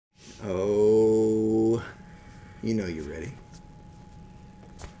Oh, you know you're ready.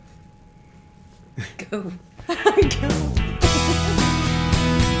 Go. Go.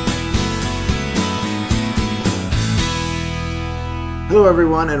 Hello,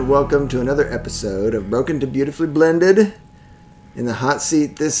 everyone, and welcome to another episode of Broken to Beautifully Blended. In the hot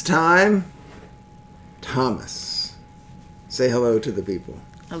seat this time, Thomas. Say hello to the people.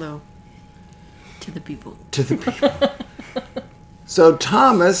 Hello. To the people. To the people. So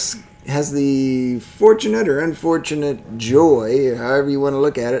Thomas has the fortunate or unfortunate joy, however you want to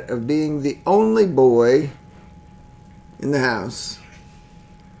look at it, of being the only boy in the house.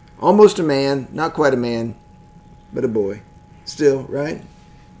 Almost a man, not quite a man, but a boy. Still, right?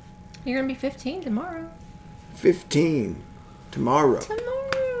 You're going to be 15 tomorrow. 15 tomorrow.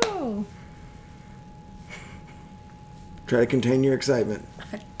 Tomorrow. Try to contain your excitement.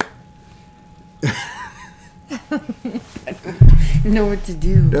 I don't know what to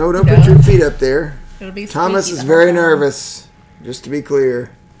do. No, don't put your feet up there. It'll be Thomas squeaky is the very whole time. nervous, just to be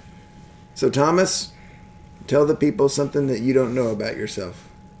clear. So, Thomas, tell the people something that you don't know about yourself.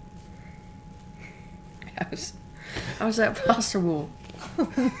 How's that possible?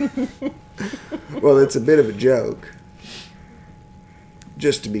 Well, it's a bit of a joke,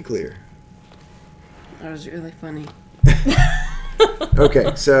 just to be clear. That was really funny.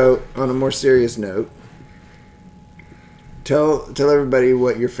 Okay, so on a more serious note, tell everybody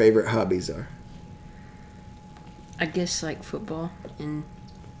what your favorite hobbies are. I guess like football and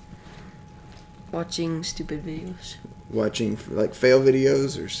watching stupid videos. Watching like fail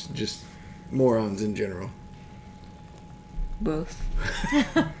videos or just morons in general? Both.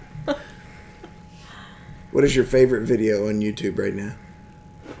 What is your favorite video on YouTube right now?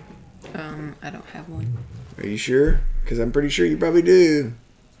 I don't have one. Are you sure? Because I'm pretty sure you probably do.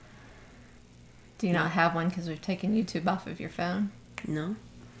 Do you not have one because we've taken YouTube off of your phone? No.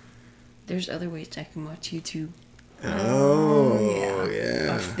 There's other ways I can watch YouTube. Oh,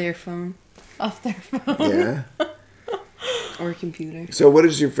 yeah. Off their phone. Off their phone? Yeah. Or computer. So what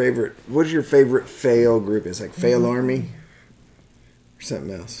is your favorite fail group? It's like Fail Army or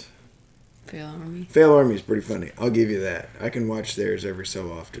something else. Fail Army. Fail Army is pretty funny. I'll give you that. I can watch theirs every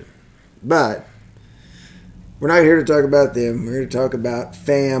so often. But we're not here to talk about them. We're here to talk about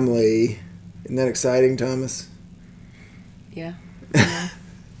family. Isn't that exciting, Thomas? Yeah.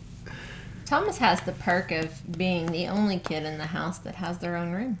 Thomas has the perk of being the only kid in the house that has their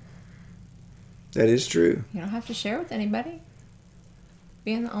own room. That is true. You don't have to share with anybody.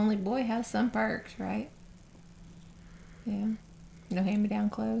 Being the only boy has some perks, right? Yeah. No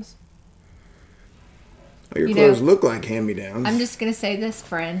hand-me-down clothes. Oh, your You clothes know, look like hand-me-downs. I'm just going to say this,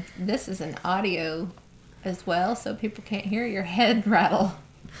 friend. This is an audio as well, so people can't hear your head rattle.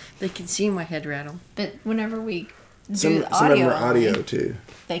 They can see my head rattle. But whenever we do some the of audio, them are audio only, too.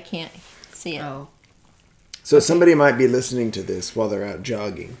 they can't see it. Oh. So somebody might be listening to this while they're out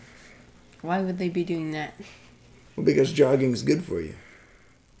jogging. Why would they be doing that? Well, because jogging is good for you.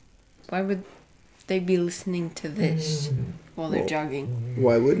 Why would they be listening to this while they're jogging?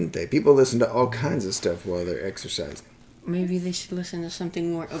 Why wouldn't they? People listen to all kinds of stuff while they're exercising. Maybe they should listen to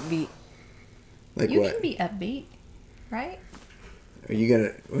something more upbeat. Like You what? can be upbeat, right? Are you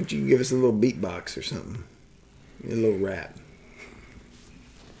gonna? Why don't you give us a little beatbox or something? A little rap.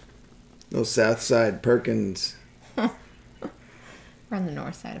 Little Southside Perkins. We're on the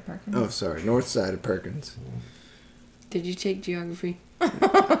north side of Perkins. Oh, sorry, North Side of Perkins. Did you take geography?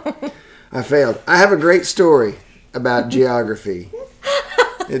 I failed. I have a great story about geography.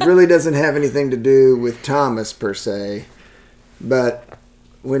 It really doesn't have anything to do with Thomas per se, but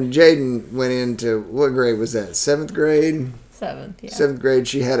when Jaden went into, what grade was that? 7th grade? 7th, yeah. 7th grade,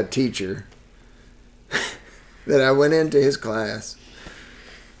 she had a teacher that I went into his class.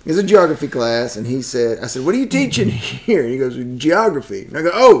 It was a geography class, and I said, what are you teaching here? And he goes, geography. And I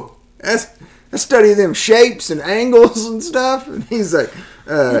go, oh, I study them shapes and angles and stuff. And he's like,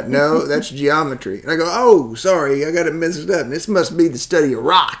 no, that's geometry. And I go, oh, sorry, I got it messed up. This must be the study of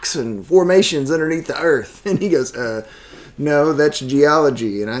rocks and formations underneath the earth. And he goes, no, that's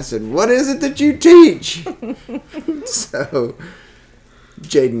geology. And I said, what is it that you teach? So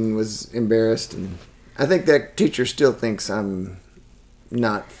Jaden was embarrassed, and I think that teacher still thinks I'm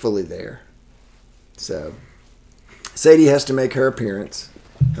not fully there. So Sadie has to make her appearance.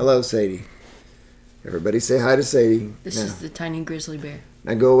 Hello, Sadie. Everybody say hi to Sadie. This now. is the tiny grizzly bear.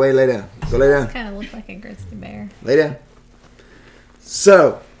 Now go away, lay down. Go lay down. Kind of look like a grizzly bear. Lay down.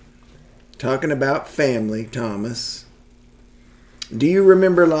 So, talking about family, Thomas. Do you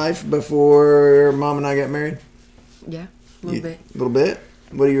remember life before Mom and I got married? Yeah, a little bit. A little bit?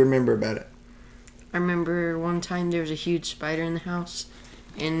 What do you remember about it? I remember one time there was a huge spider in the house,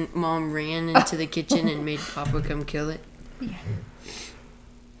 and Mom ran into the kitchen and made Papa come kill it. Yeah.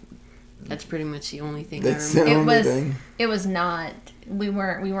 That's pretty much the only thing That's I the remember. only thing. It was not. We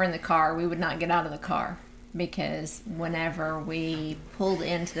were in the car. We would not get out of the car because whenever we pulled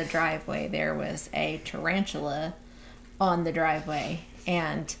into the driveway, there was a tarantula on the driveway,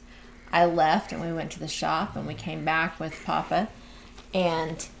 and I left and we went to the shop and we came back with Papa,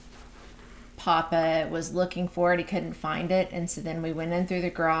 and Papa was looking for it. He couldn't find it, and so then we went in through the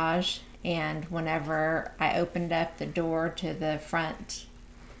garage, and whenever I opened up the door to the front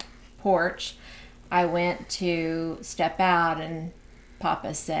porch, I went to step out and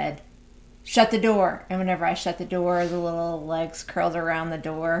Papa said, "Shut the door." And whenever I shut the door, the little legs curled around the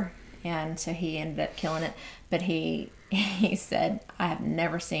door, and so he ended up killing it. But he said, "I have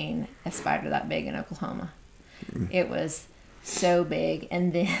never seen a spider that big in Oklahoma." It was so big.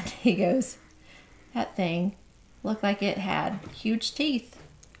 And then he goes, "That thing looked like it had huge teeth."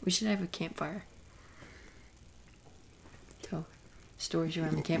 We should have a campfire. Tell stories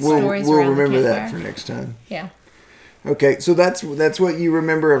around the campfire. We'll Stories around the remember that campfire. for next time. Yeah. Okay, so that's what you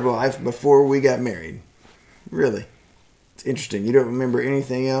remember of life before we got married. Really, it's interesting. You don't remember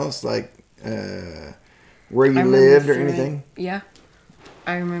anything else, like where you I remember lived or throwing- anything? Yeah.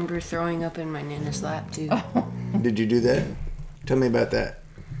 I remember throwing up in my Nana's lap, too. Did you do that? Tell me about that.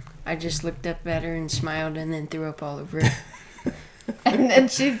 I just looked up at her and smiled and then threw up all over her. And then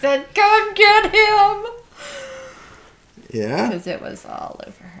she said, "Come get him," Yeah, because it was all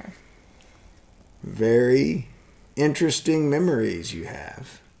over her. very interesting memories you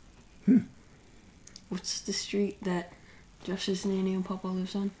have. What's the street that Josh's nanny and Papa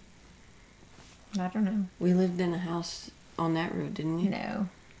lives on? I don't know. We lived in a house on that road, didn't we? No,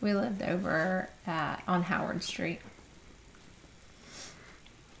 we lived over on Howard Street.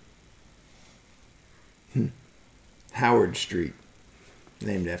 Howard Street,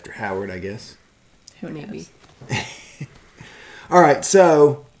 named after Howard, I guess. Who Maybe. knows? All right,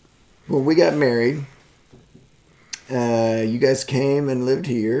 so when we got married, you guys came and lived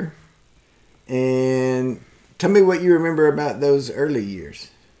here, and tell me what you remember about those early years.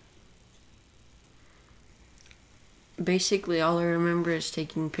 Basically, all I remember is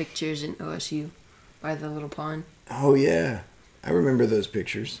taking pictures in OSU by the little pond. Oh yeah, I remember those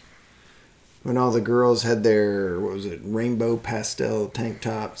pictures when all the girls had their rainbow pastel tank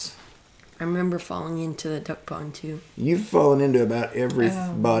tops. I remember falling into the duck pond, too. You've fallen into about every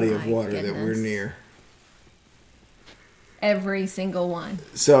Oh, body of my water that we're goodness. near. Every single one.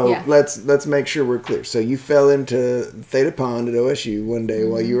 So Yeah. let's make sure we're clear. So you fell into Theta Pond at OSU one day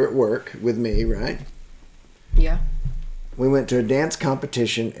while you were at work with me, right? Yeah. We went to a dance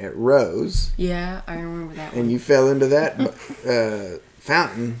competition at Rose, Yeah, I remember that and one. you fell into that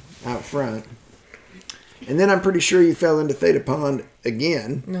fountain out front. And then I'm pretty sure you fell into Theta Pond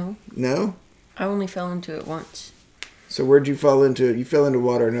again. No, No? I only fell into it once. So where'd you fall into? You fell into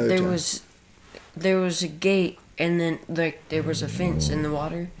water another There time. there was a gate, and then there was a fence in the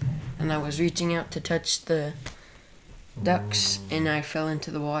water, and I was reaching out to touch the ducks, and I fell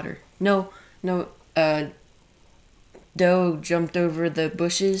into the water. No, Doe jumped over the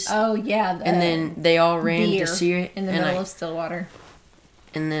bushes, Oh yeah. and then they all ran deer to see it, in the and middle of Stillwater.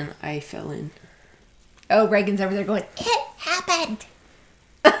 and then I fell in. Oh, Reagan's over there going, "It happened."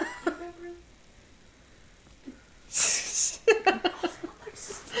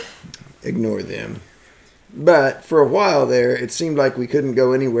 Ignore them. But for a while there, it seemed like we couldn't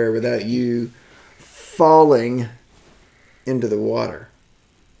go anywhere without you falling into the water.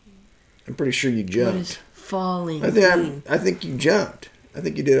 I'm pretty sure you What jumped. is falling? I think you jumped. I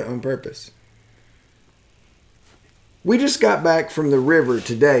think you did it on purpose. We just got back from the river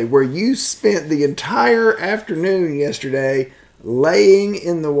today where you spent the entire afternoon yesterday laying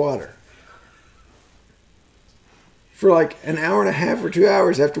in the water. For like an hour and a half or 2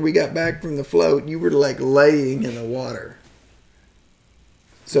 hours after we got back from the float, you were like laying in the water.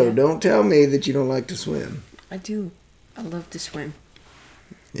 So Yeah. don't tell me that you don't like to swim. I do. I love to swim.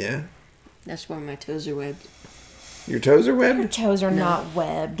 Yeah? That's why my toes are webbed. Your toes are Your webbed? toes are not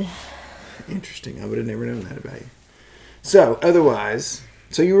webbed. Interesting. I would have never known that about you. So, otherwise,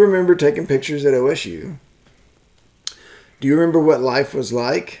 so you remember taking pictures at OSU. Do you remember what life was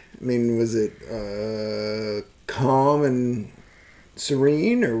like? I mean, was it calm and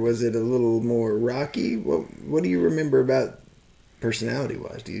serene, or was it a little more rocky? What do you remember about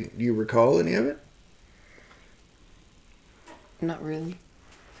personality-wise? Do you recall any of it? Not really.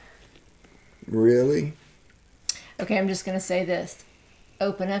 Really? Okay, I'm just going to say this.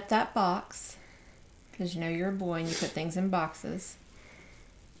 Open up that box, because you know you're a boy and you put things in boxes.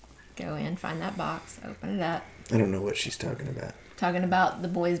 Go in, find that box, open it up. I don't know what she's talking about. Talking about the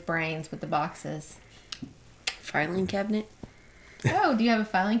boys' brains with the boxes. Filing cabinet? Oh, do you have a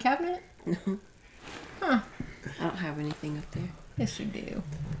filing cabinet? No. Huh. I don't have anything up there. Yes, you do.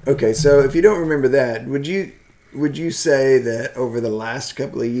 Okay, so if you don't remember that, would you say that over the last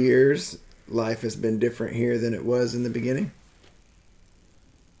couple of years, life has been different here than it was in the beginning?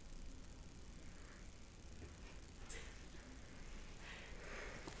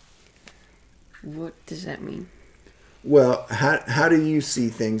 What does that mean? Well, how do you see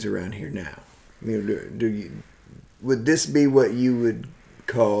things around here now? I mean, do you would this be what you would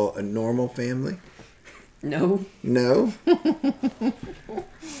call a normal family? No. No.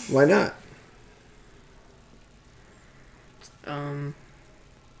 Why not?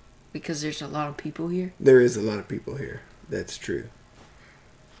 Because there's a lot of people here. There is a lot of people here. That's true.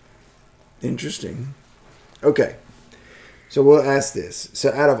 Interesting. Okay. So we'll ask this.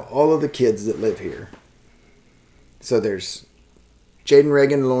 So out of all of the kids that live here, so there's Jaden,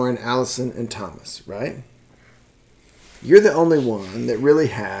 Reagan, Lauren, Allison, and Thomas, right? You're the only one that really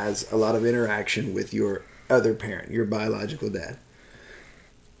has a lot of interaction with your other parent, your biological dad.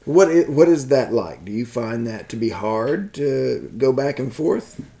 What is that like? Do you find that to be hard to go back and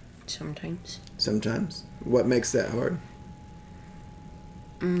forth? Sometimes. Sometimes. What makes that hard?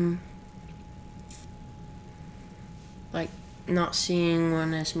 Like not seeing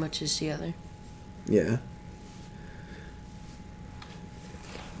one as much as the other. Yeah.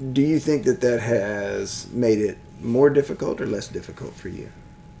 Do you think that has made it more difficult or less difficult for you?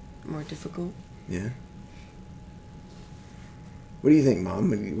 More difficult. Yeah. What do you think, Mom?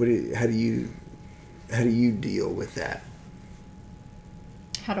 How do you deal with that?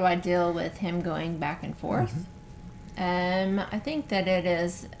 How do I deal with him going back and forth? I think that it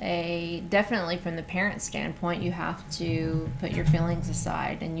is definitely from the parent standpoint, you have to put your feelings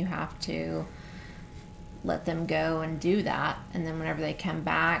aside and you have to let them go and do that. And then whenever they come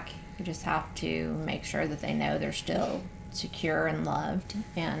back, you just have to make sure that they know they're still secure and loved.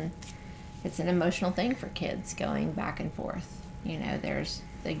 And it's an emotional thing for kids going back and forth. You know, there's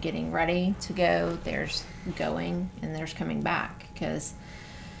the getting ready to go, there's going, and there's coming back, because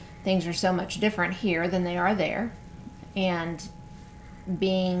things are so much different here than they are there. And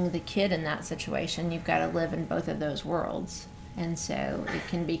being the kid in that situation, you've got to live in both of those worlds. And so it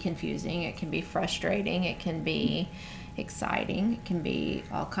can be confusing, it can be frustrating, it can be exciting, it can be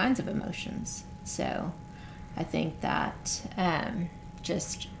all kinds of emotions. So I think that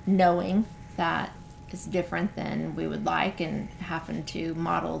just knowing that it's different than we would like and having to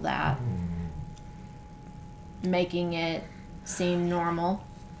model that, making it seem normal.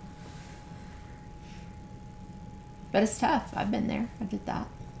 But it's tough. I've been there. I did that.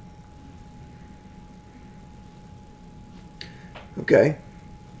 Okay.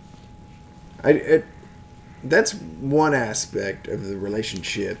 That's one aspect of the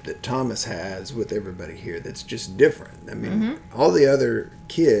relationship that Thomas has with everybody here that's just different. I mean, all the other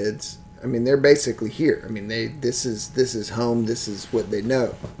kids, I mean, they're basically here. I mean, this is home. This is what they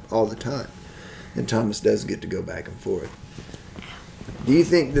know all the time. And Thomas does get to go back and forth. Do you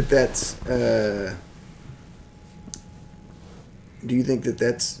think that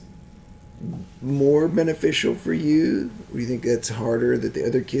that's more beneficial for you? Or do you think that's harder that the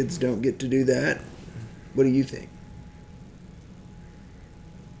other kids don't get to do that? What do you think?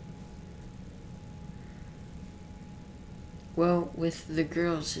 Well, with the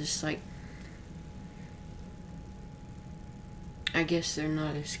girls, it's like, I guess they're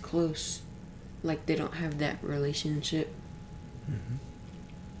not as close. Like, they don't have that relationship.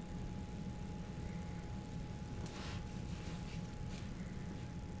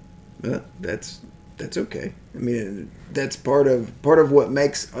 Well, that's okay. I mean, that's part of what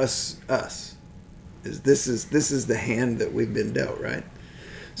makes us us. This is the hand that we've been dealt, right?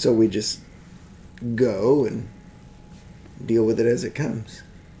 So we just go and deal with it as it comes.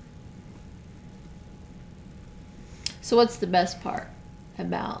 So what's the best part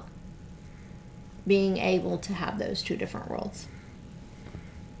about being able to have those two different worlds?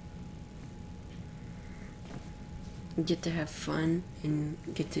 Get to have fun and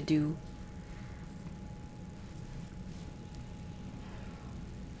get to do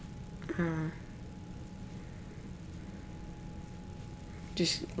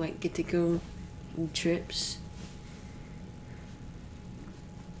just like get to go on trips.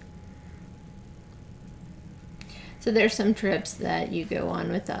 So there's some trips that you go on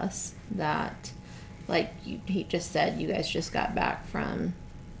with us that, like he just said, you guys just got back from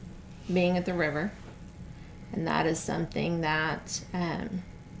being at the river. And that is something that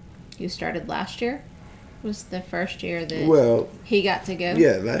you started last year? was the first year that Well, he got to go.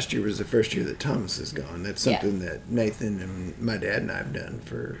 yeah, last year was the first year that Thomas is gone. That's Yeah. something that Nathan and my dad and I have done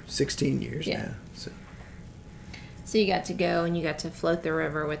for 16 years Yeah. now. So. So you got to go and you got to float the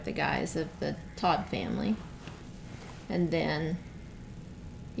river with the guys of the Todd family. And then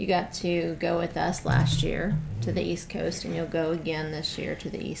you got to go with us last year to the East Coast, and you'll go again this year to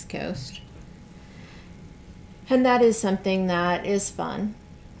the East Coast. And that is something that is fun.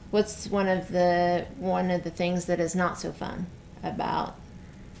 What's one of the things that is not so fun about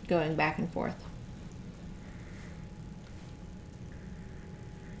going back and forth?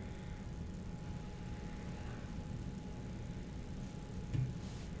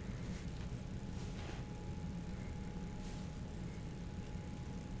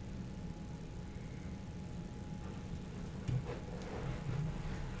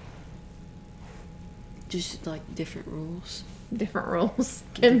 Just like different rules. Different rules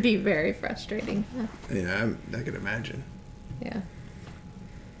can be very frustrating. Yeah, I can imagine. Yeah.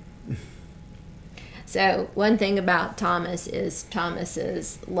 So one thing about Thomas is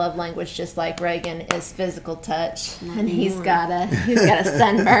Thomas's love language, just like Reagan, is physical touch, and he's got a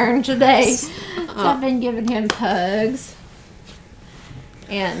sunburn today. So I've been giving him hugs,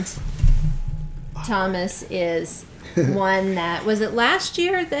 and Thomas is one that was it last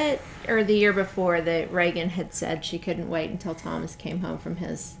year that. Or the year before that Reagan had said she couldn't wait until Thomas came home from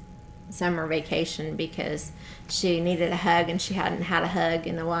his summer vacation because she needed a hug and she hadn't had a hug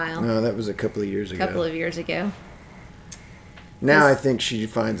in a while. No, that was a couple of years ago. Now I think she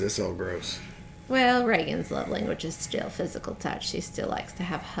finds this all gross. Well, Reagan's love language is still physical touch. She still likes to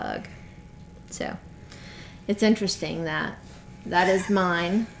have a hug. So it's interesting that is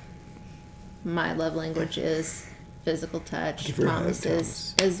mine. My love language is physical touch. Give her a hug, Thomas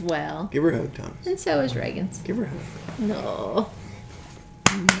is as well. Give her a hug, Thomas. And so is Reagan's. Give her a hug. No.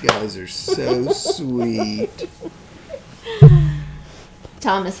 You guys are so sweet.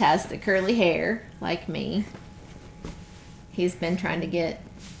 Thomas has the curly hair, like me. He's been trying to get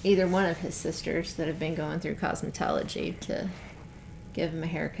either one of his sisters that have been going through cosmetology to give him a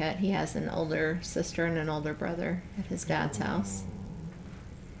haircut. He has an older sister and an older brother at his dad's house.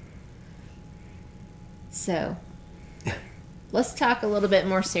 So, let's talk a little bit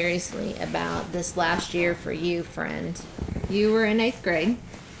more seriously about this last year for you, friend. You were in 8th grade.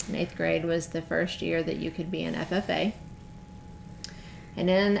 And 8th grade was the first year that you could be in FFA. And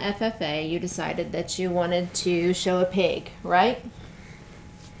in FFA, you decided that you wanted to show a pig, right?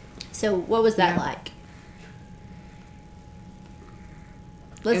 So, what was that like?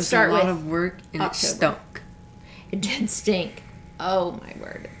 Let's start with It was a lot of work and October. it stunk. It did stink. Oh my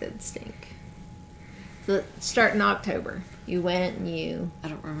word, it did stink. So, let's start in October. You went and you I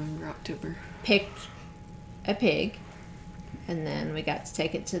don't remember October. picked a pig, and then we got to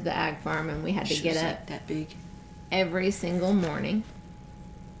take it to the ag farm, and we had to She get was up like that big. every single morning.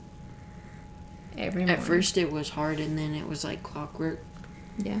 Every morning. At first it was hard, and then it was like clockwork.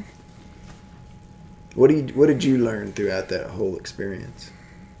 Yeah. What did you learn throughout that whole experience?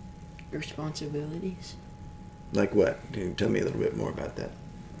 Responsibilities. Like what? Can you tell me a little bit more about that?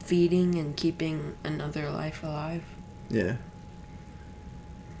 Feeding and keeping another life alive. Yeah.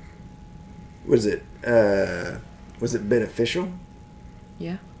 Was it beneficial?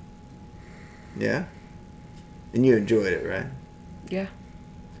 Yeah. Yeah. And you enjoyed it, right? Yeah.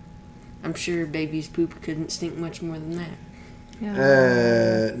 I'm sure baby's poop couldn't stink much more than that.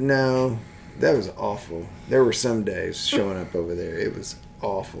 Yeah. No. That was awful. There were some days showing up over there. It was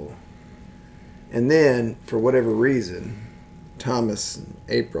awful. And then, for whatever reason, Thomas and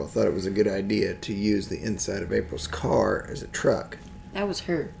April thought it was a good idea to use the inside of April's car as a truck. That was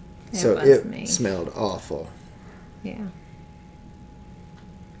her. So was it me. smelled awful. Yeah.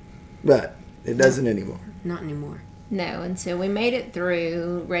 But it doesn't anymore. Not anymore. No, and so we made it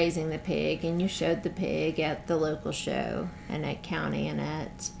through raising the pig, and you showed the pig at the local show, and at county, and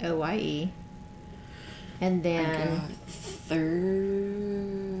at OYE. And I then got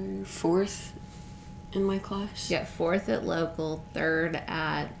fourth in my class. got 4th at local, 3rd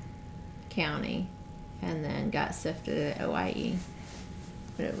at county, and then got sifted at OYE.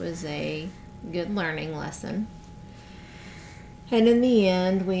 But it was a good learning lesson. And in the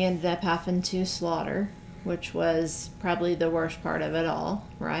end, we ended up having to slaughter, which was probably the worst part of it all,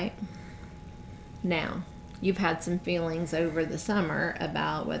 right? Now, you've had some feelings over the summer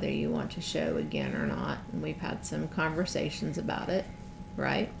about whether you want to show again or not, and we've had some conversations about it,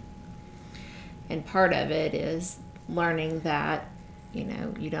 right? And part of it is learning that,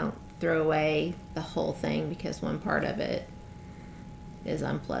 you don't throw away the whole thing because one part of it is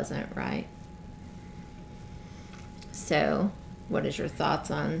unpleasant, right? So, what is your thoughts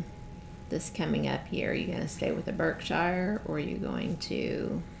on this coming up year? Are you going to stay with the Berkshire, or are you going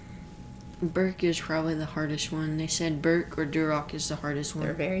to... Burke is probably the hardest one. They said Burke or Duroc is the hardest They're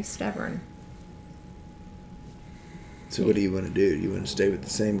one. very stubborn. So what do you want to do? Do you want to stay with the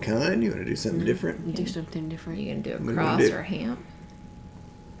same kind? You want to do something different? Do something different. Are you going to do a What do you cross wanna do? or a hamp?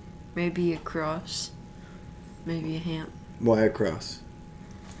 Maybe a cross. Maybe a hamp. Why a cross?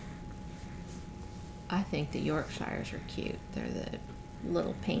 I think the Yorkshires are cute. They're the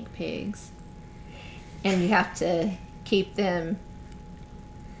little pink pigs. And you have to keep them...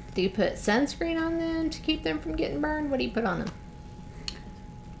 Do you put sunscreen on them to keep them from getting burned? What do you put on them?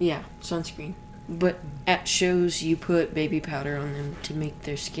 Yeah, sunscreen. But at shows, you put baby powder on them to make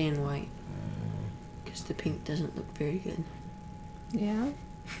their skin white. Because the pink doesn't look very good. Yeah.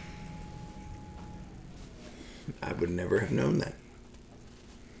 I would never have known that.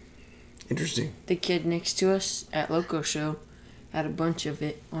 Interesting. The kid next to us at Loco Show had a bunch of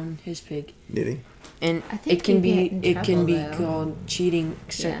it on his pig. Did he? And I think it can he'd be get in it can trouble, be though. called cheating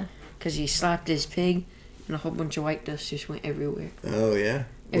Yeah. because he slapped his pig and a whole bunch of white dust just went everywhere. Oh yeah.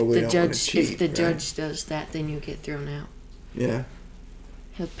 If we the don't wanna judge cheat, if the right? judge does that, then you get thrown out. Yeah.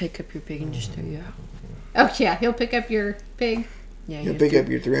 He'll pick up your pig and just throw you out. Oh, yeah. He'll pick up your pig. Yeah, You'll you pick up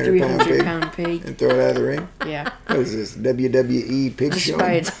your 300-pound pig 300-pound pig. and throw it out of the ring. Yeah, What is this? WWE pig just show?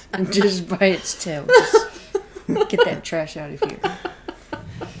 just by its tail. Just get that trash out of here.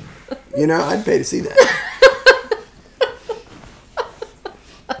 You know, I'd pay to see that.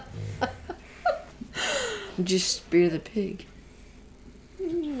 Just spear the pig. Oh,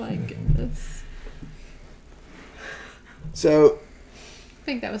 my goodness. So, I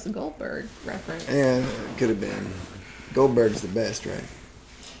think that was a Goldberg reference. yeah, it could have been. Goldberg's the best, right?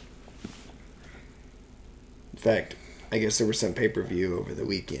 In fact, I guess there was some pay-per-view over the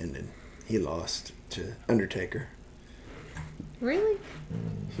weekend, and he lost to Undertaker. Really?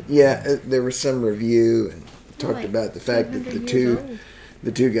 Yeah, there was some review and talked Like about the fact that 200 years old.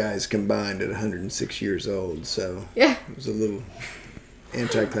 the two guys combined at 106 years old, so Yeah. it was a little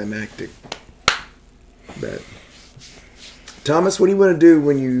anticlimactic. But Thomas, what do you want to do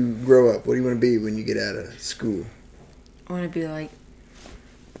when you grow up? What do you want to be when you get out of school? I want to be like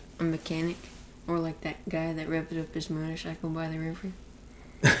a mechanic or like that guy that revved up his motorcycle by the river.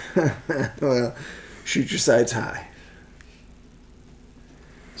 Well, shoot your sights high.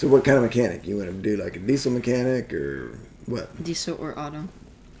 So what kind of mechanic? You want to do like a diesel mechanic or what? Diesel or auto.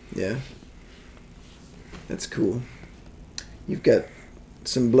 Yeah. That's cool. You've got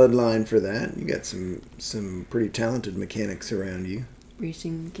some bloodline for that. You got some pretty talented mechanics around you.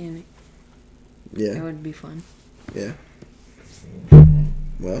 Racing mechanic. Yeah. That would be fun. Yeah.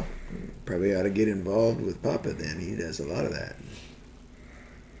 Well, probably ought to get involved with Papa then. He does a lot of that.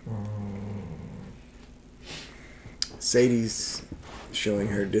 Sadie's showing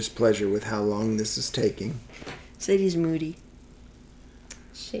her displeasure with how long this is taking. Sadie's moody.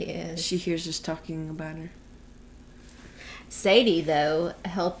 She is. She hears us talking about her. Sadie, though,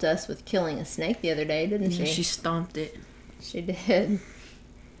 helped us with killing a snake the other day, didn't Yeah, she? she stomped it. She did.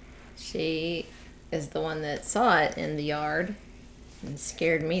 She is the one that saw it in the yard and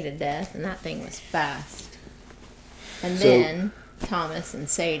scared me to death, and that thing was fast. And So- then Thomas and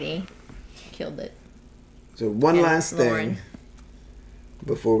Sadie killed it. So one And last Lauren. thing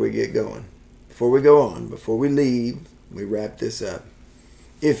before we get going. Before we go on, before we leave, we wrap this up.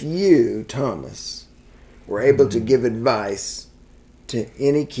 If you, Thomas, were able to give advice to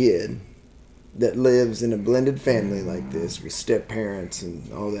any kid that lives in a blended family like this with step parents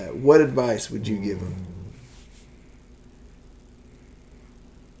and all that, what advice would you give them?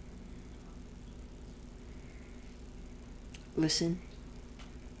 Listen.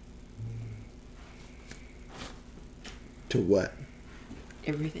 To what?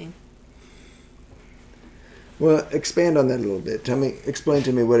 Everything. Well, expand on that a little bit. Explain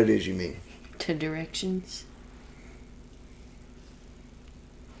to me what it is you mean. To directions.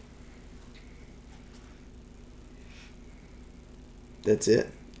 That's it?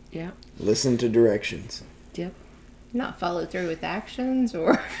 Yeah. Listen to directions. Yep. Not follow through with actions,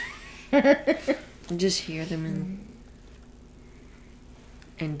 or Just hear them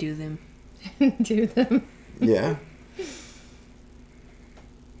and do them. do them. Yeah.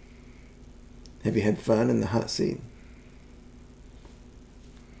 Have you had fun in the hot seat?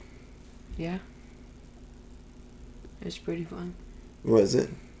 Yeah. It was pretty fun. Was it?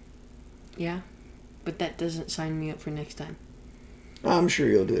 Yeah. But that doesn't sign me up for next time. I'm sure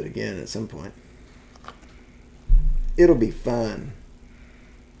you'll do it again at some point. It'll be fun.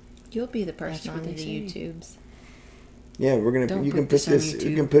 You'll be the That's person what on the they say. YouTubes. Yeah, we're gonna. Don't You put can put this on this. You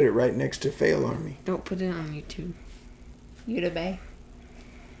YouTube. can put it right next to Fail Army. Don't put it on YouTube. YouTube.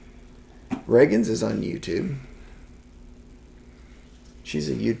 Reagan's is on YouTube. She's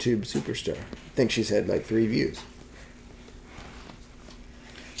a YouTube superstar. I think she's had like 3 views.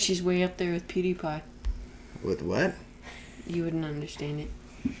 She's way up there with PewDiePie. With what? You wouldn't understand it.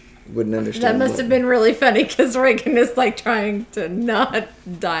 Wouldn't understand. That must what? have been really funny because Reagan is like trying to not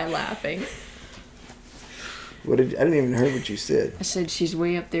die laughing. I didn't even hear what you said. I said she's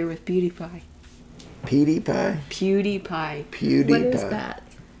way up there with PewDiePie. PewDiePie? PewDiePie. PewDiePie. What is that?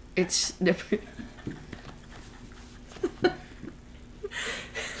 It's the...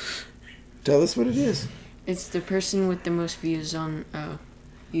 Tell us what it is. It's the person with the most views on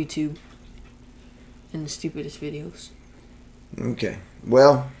YouTube. And the stupidest videos. Okay.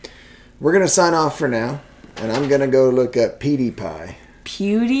 Well, we're going to sign off for now. And I'm going to go look up PewDiePie.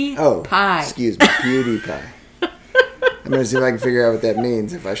 PewDiePie. Oh, excuse me. PewDiePie. I'm going to see if I can figure out what that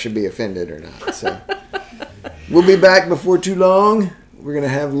means, if I should be offended or not. So, we'll be back before too long. We're going to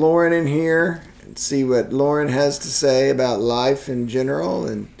have Lauren in here and see what Lauren has to say about life in general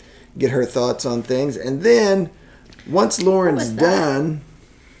and get her thoughts on things. And then, once Lauren's done...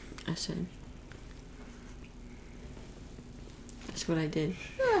 I said... That's what I did.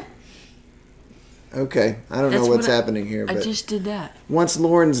 Okay, I don't know what's happening here. But I just did that. Once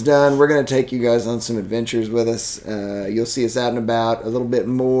Lauren's done, we're going to take you guys on some adventures with us. You'll see us out and about a little bit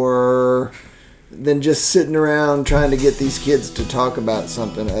more than just sitting around trying to get these kids to talk about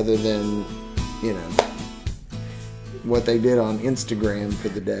something other than, you know, what they did on Instagram for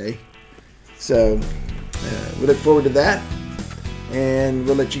the day. So we look forward to that. And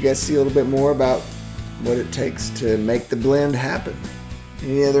we'll let you guys see a little bit more about what it takes to make the blend happen.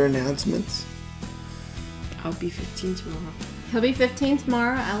 Any other announcements? I'll be 15 tomorrow. He'll be 15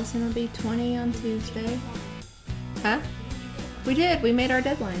 tomorrow. Allison will be 20 on Tuesday. Huh? We did. We made our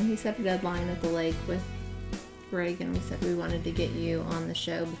deadline. We set a deadline at the lake with Reagan. We said we wanted to get you on the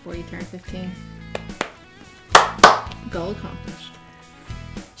show before you turn 15. Goal accomplished.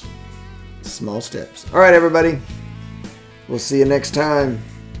 Small steps. All right, everybody. We'll see you next time.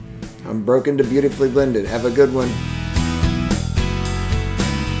 I'm Broken to Beautifully Blended. Have a good one.